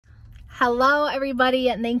Hello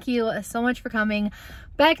everybody, and thank you so much for coming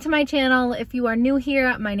back to my channel. If you are new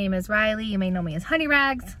here, my name is Riley. You may know me as Honey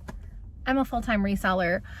Rags. I'm a full-time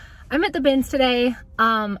reseller. I'm at the bins today.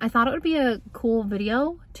 I thought it would be a cool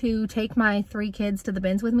video to take my 3 kids to the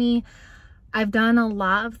bins with me. I've done a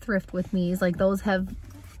lot of thrift with me's, like those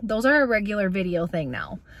are a regular video thing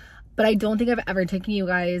now. But I don't think I've ever taken you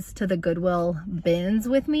guys to the Goodwill bins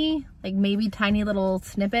with me, like maybe tiny little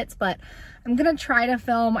snippets, but I'm gonna try to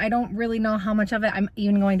film. I don't really know how much of it I'm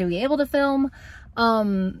even going to be able to film.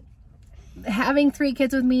 Having 3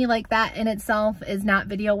 kids with me like that in itself is not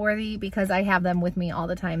video worthy because I have them with me all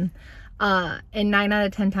the time. And 9 out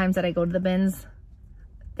of 10 times that I go to the bins,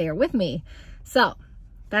 they are with me. So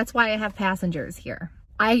that's why I have passengers here.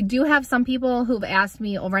 I do have some people who've asked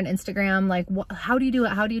me over on Instagram, like, how do you do it?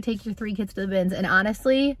 How do you take your 3 kids to the bins? And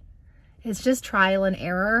honestly, it's just trial and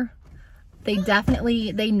error. They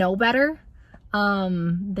know better.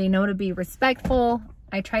 They know to be respectful.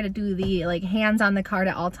 I try to do the like hands on the cart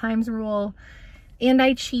at all times rule. And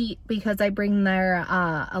I cheat because I bring their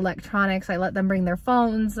electronics. I let them bring their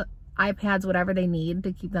phones, iPads, whatever they need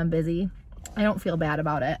to keep them busy. I don't feel bad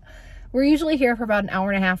about it. We're usually here for about an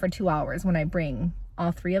hour and a half or 2 hours when I bring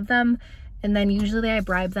all 3 of them, and then usually I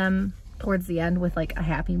bribe them towards the end with like a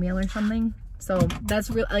Happy Meal or something. So that's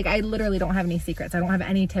real. Like, I literally don't have any secrets. I don't have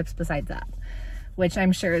any tips besides that, which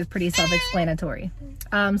I'm sure is pretty self-explanatory.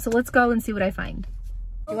 So let's go and see what I find.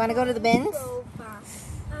 You want to go to the bins?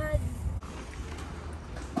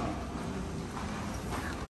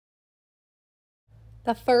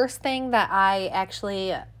 The first thing that I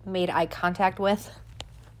actually made eye contact with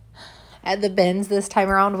at the bins this time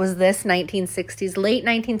around was this 1960s, late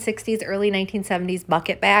 1960s, early 1970s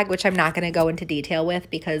bucket bag, which I'm not going to go into detail with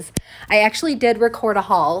because I actually did record a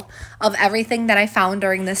haul of everything that I found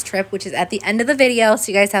during this trip, which is at the end of the video,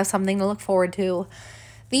 so you guys have something to look forward to.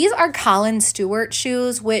 These are Colin Stewart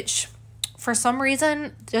shoes, which for some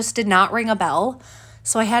reason just did not ring a bell,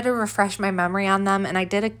 so I had to refresh my memory on them, and I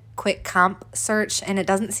did a quick comp search, and it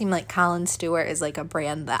doesn't seem like Colin Stewart is like a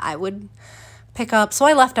brand that I would pick up, so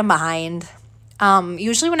I left them behind.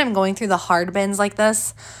 Usually when I'm going through the hard bins like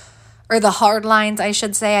this, or the hard lines I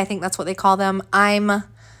should say, I think that's what they call them, I'm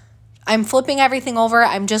flipping everything over.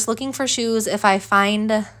 I'm just looking for shoes. If I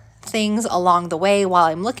find things along the way while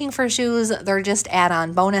I'm looking for shoes, they're just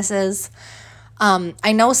add-on bonuses.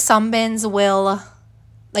 I know some bins will,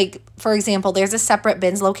 like for example, there's a separate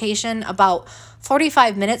bins location about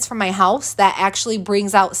 45 minutes from my house that actually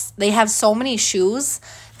brings out, they have so many shoes.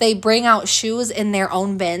 They bring out shoes in their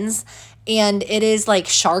own bins, and it is like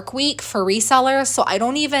Shark Week for resellers. So I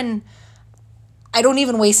don't even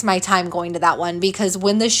waste my time going to that one because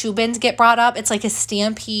when the shoe bins get brought up, it's like a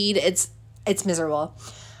stampede. It's miserable.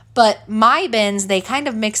 But my bins, they kind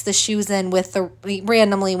of mix the shoes in with the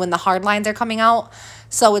randomly when the hard lines are coming out.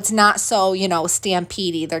 So it's not so, you know,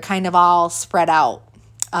 stampede-y. They're kind of all spread out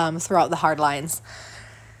throughout the hard lines.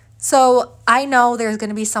 So I know there's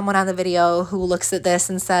going to be someone on the video who looks at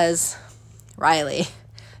this and says, Riley,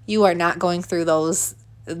 you are not going through those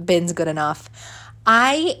bins good enough.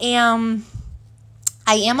 I am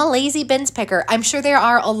a lazy bins picker. I'm sure there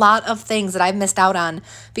are a lot of things that I've missed out on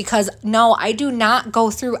because no, I do not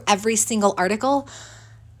go through every single article.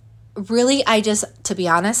 Really, to be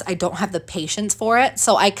honest, I don't have the patience for it.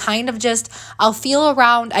 So I kind of I'll feel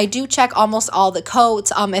around. I do check almost all the coats.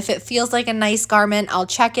 If it feels like a nice garment, I'll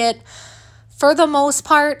check it. For the most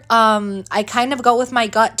part, I kind of go with my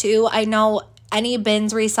gut too. I know any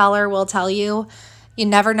bins reseller will tell you, you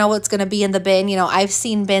never know what's going to be in the bin. You know, I've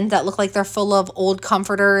seen bins that look like they're full of old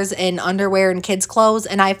comforters and underwear and kids' clothes,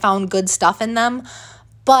 and I found good stuff in them.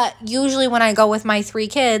 But usually when I go with my 3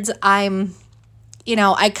 kids, I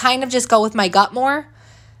kind of just go with my gut more.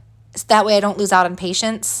 So that way I don't lose out on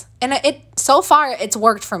patience. And so far, it's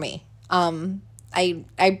worked for me.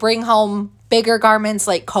 I bring home bigger garments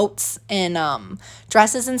like coats and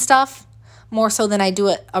dresses and stuff, more so than I do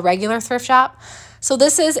at a regular thrift shop. So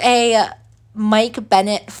this is a Mike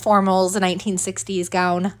Bennett Formals 1960s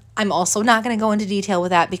gown. I'm also not going to go into detail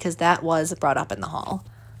with that because that was brought up in the haul.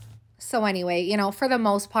 So anyway, you know, for the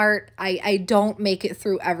most part, I don't make it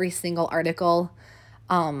through every single article.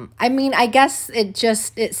 I mean, I guess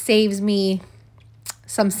it saves me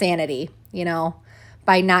some sanity, you know,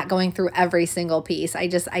 by not going through every single piece. I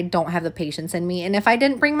don't have the patience in me. And if I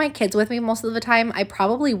didn't bring my kids with me most of the time, I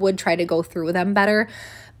probably would try to go through them better.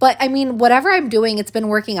 But I mean, whatever I'm doing, it's been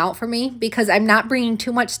working out for me because I'm not bringing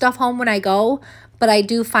too much stuff home when I go, but I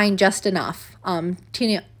do find just enough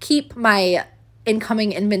to keep my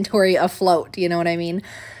incoming inventory afloat. You know what I mean?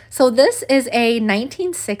 So this is a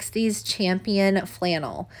 1960s Champion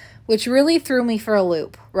flannel, which really threw me for a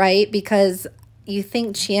loop, right? Because you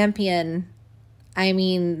think Champion, I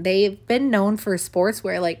mean, they've been known for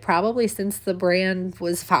sportswear like probably since the brand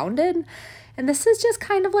was founded. And this is just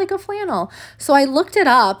kind of like a flannel. So I looked it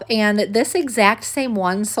up, and this exact same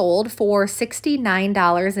one sold for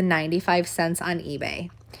 $69.95 on eBay.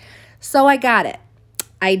 So I got it.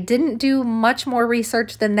 I didn't do much more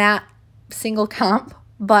research than that single comp,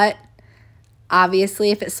 but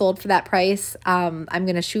obviously if it sold for that price, I'm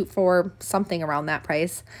going to shoot for something around that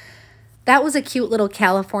price. That was a cute little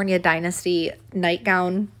California Dynasty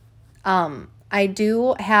nightgown. I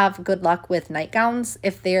do have good luck with nightgowns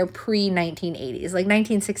if they're pre-1980s. Like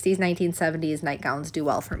 1960s, 1970s nightgowns do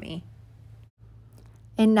well for me.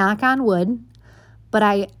 And knock on wood, but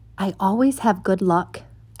I always have good luck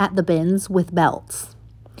at the bins with belts.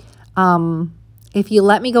 If you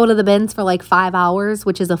let me go to the bins for like 5 hours,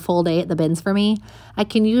 which is a full day at the bins for me, I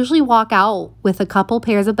can usually walk out with a couple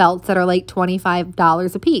pairs of belts that are like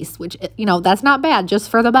 $25 a piece, which, you know, that's not bad just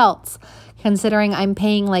for the belts, considering I'm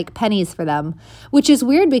paying like pennies for them, which is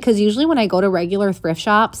weird because usually when I go to regular thrift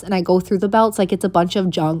shops and I go through the belts, like it's a bunch of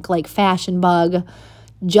junk, like Fashion Bug,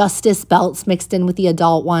 Justice belts mixed in with the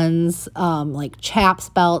adult ones, like Chaps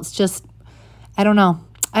belts, just, I don't know.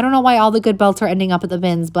 I don't know why all the good belts are ending up at the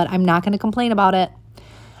bins, but I'm not going to complain about it.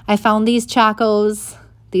 I found these Chacos.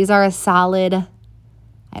 These are a solid,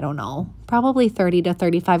 I don't know, probably $30 to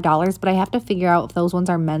 $35, but I have to figure out if those ones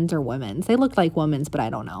are men's or women's. They look like women's, but I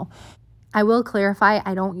don't know. I will clarify,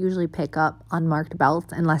 I don't usually pick up unmarked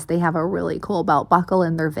belts unless they have a really cool belt buckle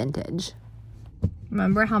and they're vintage.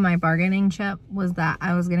 Remember how my bargaining chip was that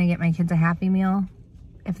I was going to get my kids a Happy Meal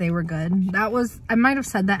if they were good? That was, I might have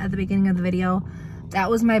said that at the beginning of the video. That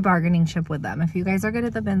was my bargaining chip with them. If you guys are good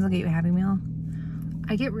at the bins, I'll get you a Happy Meal.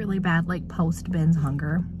 I get really bad like post-bins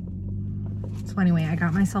hunger. So anyway, I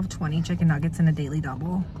got myself 20 chicken nuggets and a daily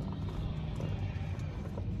double.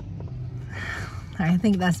 I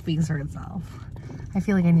think that speaks for itself. I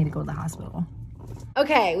feel like I need to go to the hospital.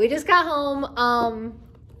 Okay, we just got home.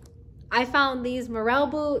 I found these Morel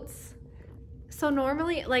boots. So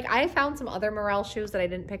normally, like I found some other Morel shoes that I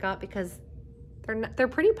didn't pick up because they're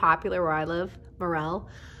pretty popular where I live, Morel.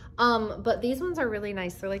 But these ones are really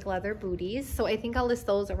nice. They're like leather booties. So I think I'll list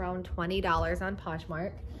those around $20 on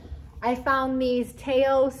Poshmark. I found these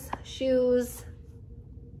Teos shoes.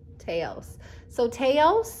 Teos. So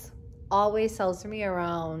Teos always sells for me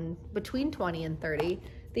around between 20 and 30.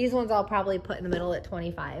 These ones I'll probably put in the middle at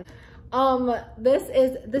 25. This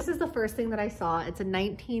is the first thing that I saw. It's a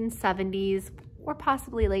 1970s or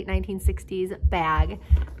possibly late 1960s bag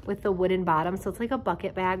with the wooden bottom. So it's like a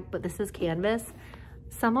bucket bag, but this is canvas.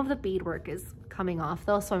 Some of the beadwork is coming off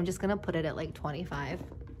though, so I'm just gonna put it at like 25.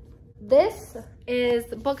 This is,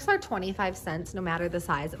 books are 25 cents no matter the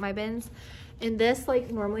size at my bins. And this,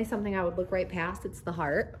 like normally something I would look right past, it's the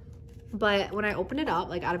heart. But when I open it up,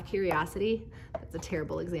 like out of curiosity, that's a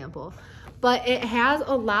terrible example, but it has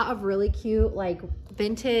a lot of really cute like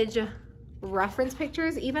vintage reference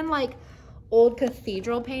pictures, even like old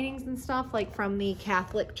cathedral paintings and stuff like from the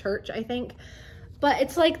Catholic Church, I think. But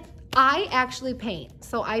it's like, I actually paint.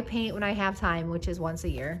 So I paint when I have time, which is once a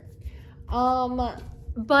year.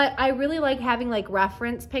 But I really like having like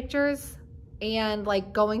reference pictures and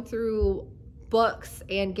like going through books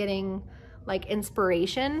and getting like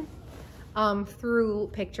inspiration through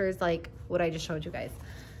pictures like what I just showed you guys.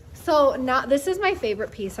 So now this is my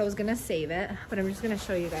favorite piece. I was gonna save it, but I'm just gonna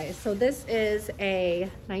show you guys. So this is a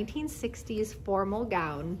 1960s formal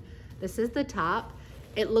gown. This is the top.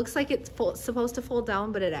 It looks like it's supposed to fold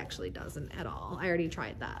down, but it actually doesn't at all. I already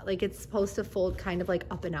tried that. Like it's supposed to fold kind of like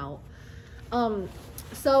up and out.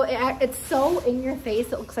 So it's so in your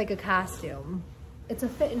face, it looks like a costume. It's a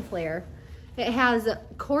fit and flare. It has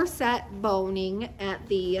corset boning at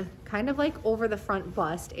the kind of like over the front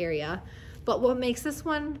bust area. But what makes this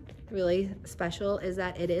one really special is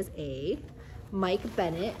that it is a Mike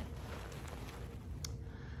Bennett.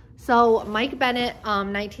 So Mike Bennett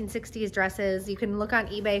 1960s dresses, you can look on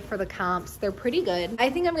eBay for the comps. They're pretty good. I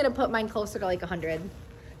think I'm gonna put mine closer to like 100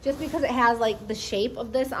 just because it has like the shape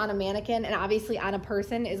of this on a mannequin and obviously on a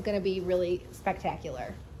person is gonna be really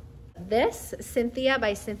spectacular. This Cynthia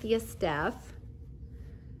by Cynthia Steph,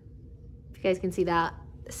 if you guys can see that.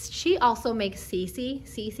 She also makes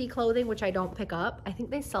CC clothing, which I don't pick up. I think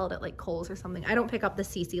they sell it at like Kohl's or something. I don't pick up the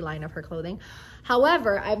CC line of her clothing.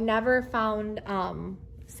 However, I've never found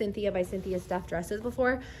Cynthia by Cynthia Steph dresses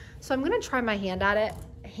before. So I'm gonna try my hand at it.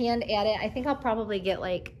 I think I'll probably get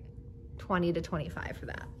like 20 to 25 for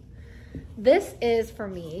that. This is for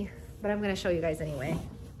me, but I'm gonna show you guys anyway.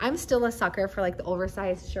 I'm still a sucker for like the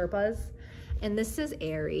oversized Sherpas, and this is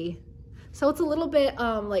Aerie. So it's a little bit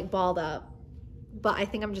like balled up, but I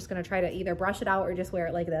think I'm just gonna try to either brush it out or just wear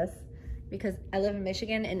it like this, because I live in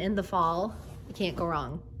Michigan and in the fall, you can't go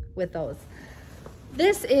wrong with those.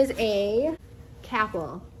 This is a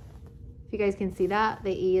capel. If you guys can see that,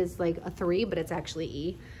 the E is like a 3, but it's actually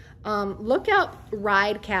E. Look up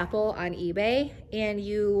Ride Capel on eBay and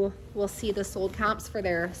you will see the sold comps for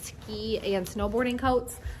their ski and snowboarding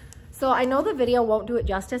coats. So I know the video won't do it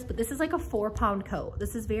justice, but this is like a 4-pound coat.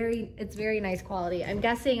 This is it's very nice quality. I'm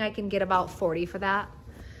guessing I can get about 40 for that.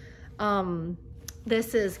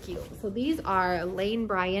 This is cute. So these are Lane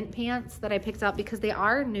Bryant pants that I picked up because they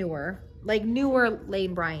are newer, like newer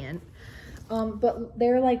Lane Bryant. But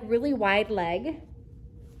they're like really wide leg,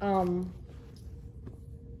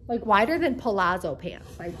 like wider than palazzo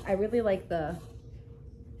pants. I really like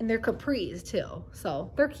and they're capris too. So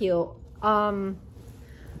they're cute.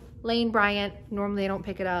 Lane Bryant, normally I don't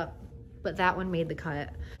pick it up, but that one made the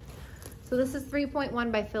cut. So this is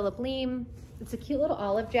 3.1 by Philip Leem. It's a cute little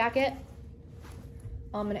olive jacket.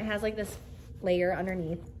 And it has like this layer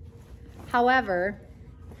underneath. However,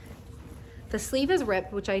 the sleeve is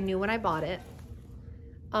ripped, which I knew when I bought it.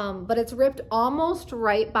 But it's ripped almost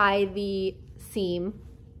right by the seam.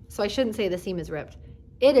 So I shouldn't say the seam is ripped.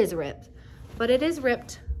 It is ripped, but it is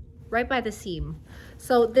ripped right by the seam.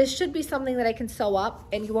 So this should be something that I can sew up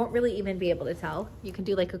and you won't really even be able to tell. You can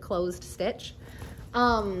do like a closed stitch.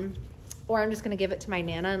 Or I'm just gonna give it to my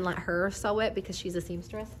Nana and let her sew it because she's a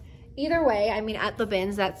seamstress. Either way, I mean, at the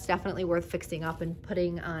bins, that's definitely worth fixing up and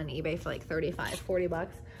putting on eBay for like 35, 40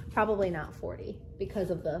 bucks. Probably not 40 because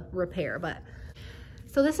of the repair, but.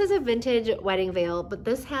 So this is a vintage wedding veil, but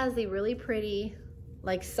this has the really pretty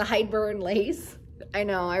like sideburn lace. I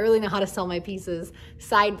know, I really know how to sell my pieces.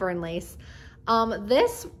 Sideburn lace.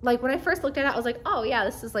 This, like when I first looked at it, I was like, oh yeah,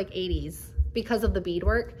 this is like 80s because of the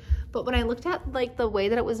beadwork. But when I looked at like the way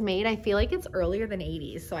that it was made, I feel like it's earlier than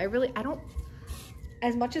 80s. So I don't,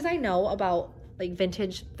 as much as I know about like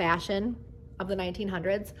vintage fashion of the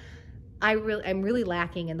 1900s, I'm really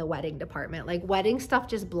lacking in the wedding department. Like wedding stuff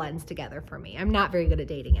just blends together for me. I'm not very good at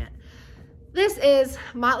dating it. This is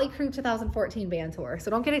Motley Crue 2014 band tour.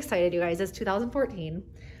 So don't get excited, you guys, it's 2014.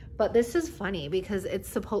 But this is funny because it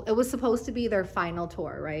was supposed to be their final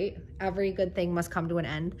tour, right? Every good thing must come to an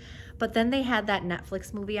end. But then they had that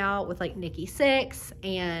Netflix movie out with like Nikki Sixx,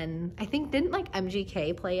 and I think didn't like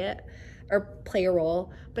MGK play it or play a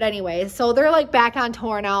role? But anyway, so they're like back on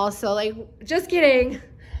tour now. So like, just kidding.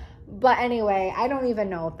 But anyway, I don't even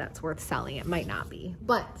know if that's worth selling. It might not be,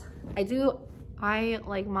 but I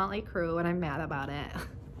like Motley Crue and I'm mad about it.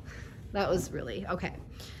 That was really, okay.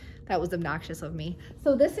 That was obnoxious of me.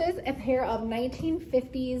 So this is a pair of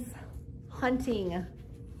 1950s hunting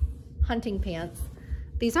pants.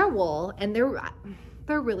 These are wool and they're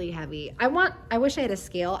really heavy. I wish I had a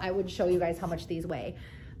scale. I would show you guys how much these weigh.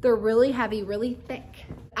 They're really heavy, really thick.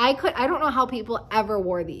 I don't know how people ever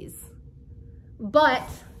wore these, but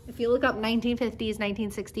if you look up 1950s,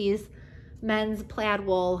 1960s, men's plaid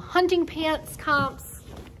wool hunting pants comps,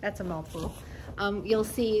 that's a mouthful. You'll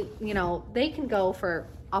see, you know, they can go for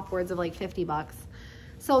upwards of like 50 bucks.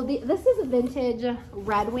 So this is a vintage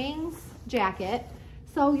Red Wings jacket.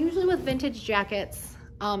 So usually with vintage jackets,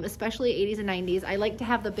 especially 80s and 90s, I like to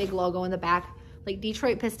have the big logo in the back, like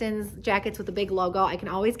Detroit Pistons jackets with the big logo. I can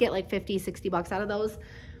always get like 50, 60 bucks out of those.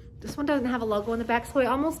 This one doesn't have a logo in the back, so I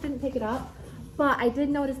almost didn't pick it up. But I did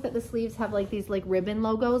notice that the sleeves have like these like ribbon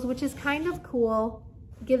logos, which is kind of cool.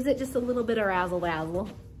 Gives it just a little bit of razzle dazzle.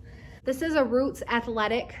 This is a Roots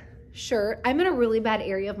athletic shirt. I'm in a really bad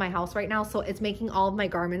area of my house right now, so it's making all of my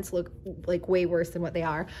garments look like way worse than what they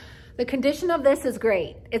are. The condition of this is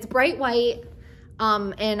great. It's bright white,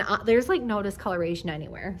 and there's like no discoloration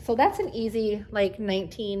anywhere. So that's an easy like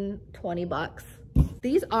 19, 20 bucks.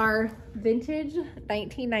 These are vintage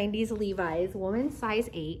 1990s Levi's, women's size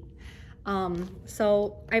 8.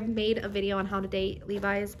 So I've made a video on how to date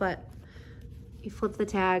Levi's, but you flip the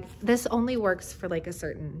tag. This only works for like a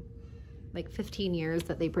certain, like 15 years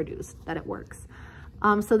that they produced that it works.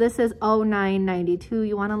 So this is 0992.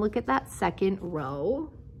 You want to look at that second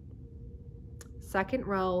row, second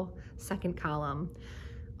column.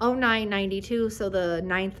 0992, so the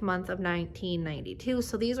 9th month of 1992.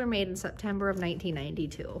 So these were made in September of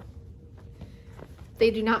 1992. They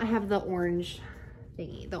do not have the orange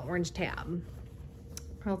thingy, the orange tab,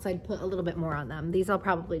 or else I'd put a little bit more on them. These I'll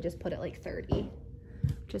probably just put at like 30,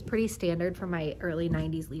 which is pretty standard for my early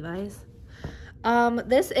 90s Levi's.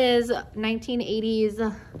 This is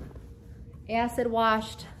 1980s acid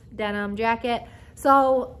washed denim jacket.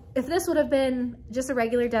 So if this would have been just a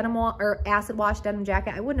regular denim or acid wash denim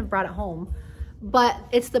jacket, I wouldn't have brought it home. but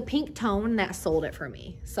it's the pink tone that sold it for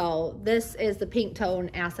me. So this is the pink tone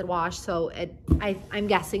acid wash. So I'm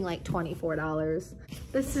guessing like $24.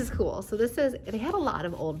 This is cool. So this is, they had a lot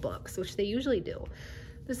of old books, which they usually do.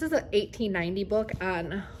 This is an 1890 book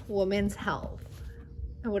on women's health.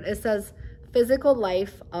 And what it says, physical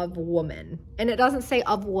life of woman. And it doesn't say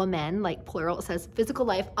of woman, like plural. It says physical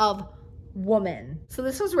life of woman. So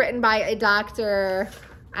this was written by a doctor,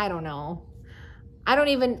 I don't know.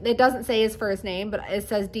 It doesn't say his first name, but it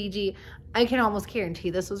says DG. I can almost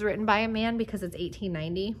guarantee this was written by a man because it's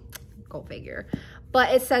 1890. Go figure.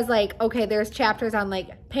 But it says like, okay, there's chapters on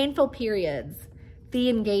like painful periods, the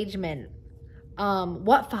engagement,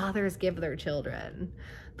 what fathers give their children,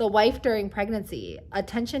 the wife during pregnancy,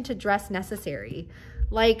 attention to dress necessary.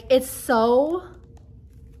 Like, it's so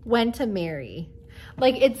when to marry.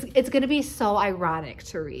 Like, it's gonna be so ironic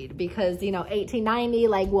to read because, you know, 1890,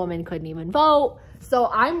 like, women couldn't even vote. So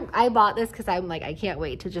I bought this because I'm like, I can't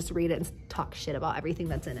wait to just read it and talk shit about everything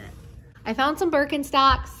that's in it. I found some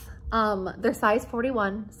Birkenstocks. They're size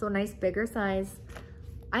 41, so a nice bigger size.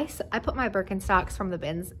 I put my Birkenstocks from the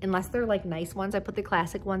bins, unless they're like nice ones. I put the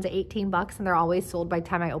classic ones at 18 bucks and they're always sold by the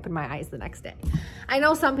time I open my eyes the next day. I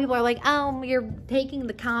know some people are like, oh, you're taking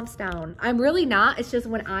the comps down. I'm really not. It's just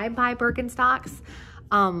when I buy Birkenstocks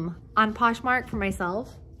on Poshmark for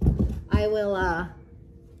myself, I will,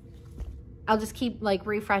 I'll just keep like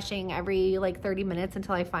refreshing every like 30 minutes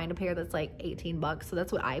until I find a pair that's like 18 bucks. So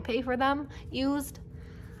that's what I pay for them used.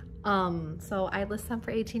 So I list them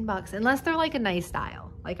for 18 bucks, unless they're like a nice style.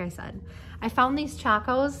 Like I said, I found these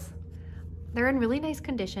Chacos. They're in really nice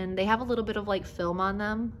condition. They have a little bit of like film on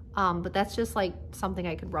them. But that's just like something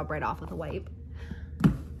I could rub right off with a wipe.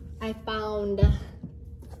 I found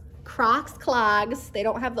Crocs clogs. They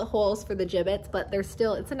don't have the holes for the gibbets, but they're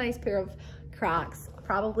still, it's a nice pair of Crocs.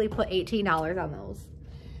 Probably put $18 on those.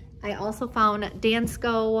 I also found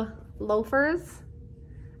Dansko loafers.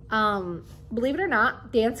 Believe it or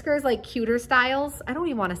not, Dansker is like cuter styles. I don't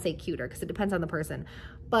even want to say cuter because it depends on the person,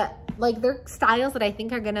 but like they're styles that I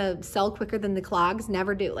think are gonna sell quicker than the clogs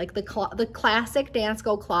never do. Like the classic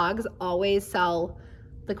Dansko clogs always sell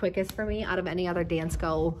the quickest for me out of any other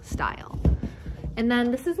Dansko style. And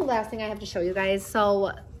then this is the last thing I have to show you guys.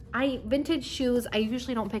 So vintage shoes, I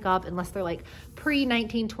usually don't pick up unless they're like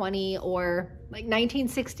pre-1920 or like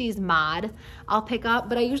 1960s mod. I'll pick up,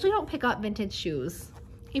 but I usually don't pick up vintage shoes.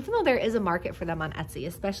 Even though there is a market for them on Etsy,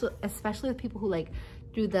 especially with people who like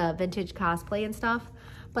do the vintage cosplay and stuff.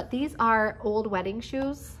 But these are old wedding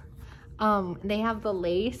shoes. They have the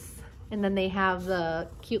lace and then they have the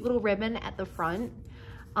cute little ribbon at the front.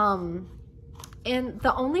 And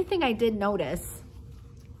the only thing I did notice,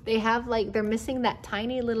 they have like, they're missing that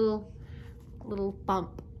tiny little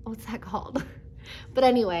bump. What's that called? But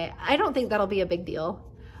anyway, I don't think that'll be a big deal.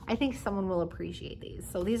 I think someone will appreciate these.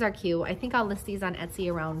 So these are cute. I think I'll list these on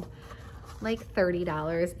Etsy around like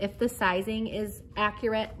 $30 if the sizing is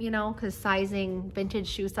accurate, you know, because vintage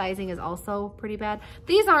shoe sizing is also pretty bad.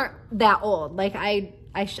 These aren't that old. Like I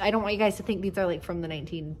don't want you guys to think these are like from the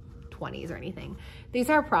 1920s or anything. These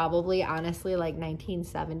are probably honestly like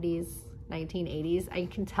 1970s, 1980s. I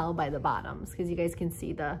can tell by the bottoms because you guys can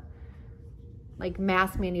see the like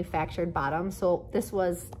mass manufactured bottoms. So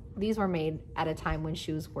these were made at a time when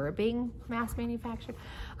shoes were being mass manufactured.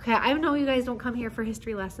 Okay, I know you guys don't come here for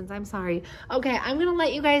history lessons. I'm sorry. Okay, I'm gonna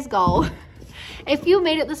let you guys go. If you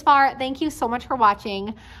made it this far, thank you so much for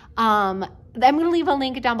watching. I'm gonna leave a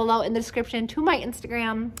link down below in the description to my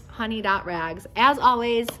Instagram, honey.rags. As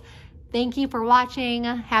always, thank you for watching.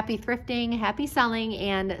 Happy thrifting, happy selling,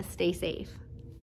 and stay safe.